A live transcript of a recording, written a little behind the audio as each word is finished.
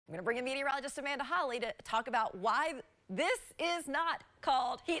I'm going to bring in meteorologist Amanda Holly to talk about why this is not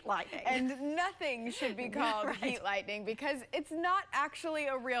called heat lightning. And nothing should be called heat lightning because it's not actually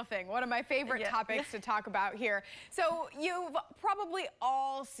a real thing. One of my favorite topics to talk about here. So you've probably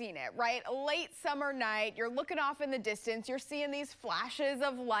all seen it, right? A late summer night, you're looking off in the distance, you're seeing these flashes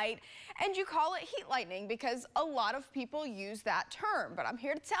of light, and you call it heat lightning because a lot of people use that term. But I'm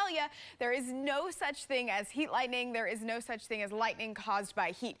here to tell you, there is no such thing as heat lightning. There is no such thing as lightning caused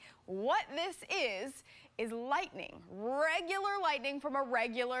by heat. What this is lightning, regular lightning from a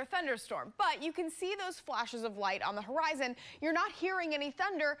regular thunderstorm. But you can see those flashes of light on the horizon. You're not hearing any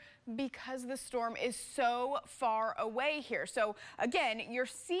thunder because the storm is so far away here. So again, you're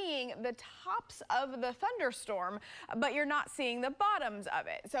seeing the tops of the thunderstorm, but you're not seeing the bottoms of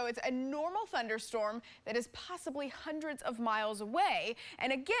it. So it's a normal thunderstorm that is possibly hundreds of miles away.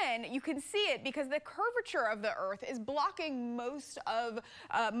 And again, you can see it because the curvature of the earth is blocking most of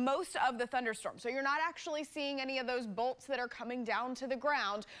the thunderstorm. So you're not actually seeing any of those bolts that are coming down to the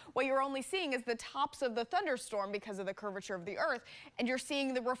ground. What you're only seeing is the tops of the thunderstorm because of the curvature of the earth, and you're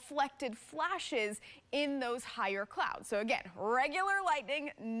seeing the reflected flashes in those higher clouds. So again, regular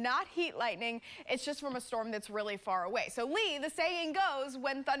lightning, not heat lightning. It's just from a storm that's really far away. So Lee, the saying goes,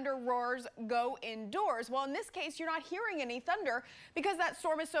 when thunder roars, go indoors. Well, in this case, you're not hearing any thunder because that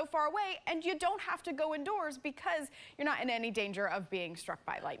storm is so far away, and you don't have to go indoors because you're not in any danger of being struck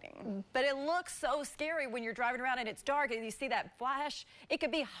by lightning. But it looks so scary when you're driving around and it's dark and you see that flash. It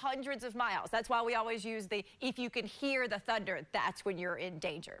could be hundreds of miles. That's why we always use the, if you can hear the thunder, that's when you're in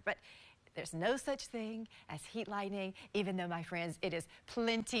danger. But there's no such thing as heat lightning, even though, my friends, it is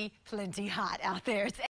plenty hot out there. It's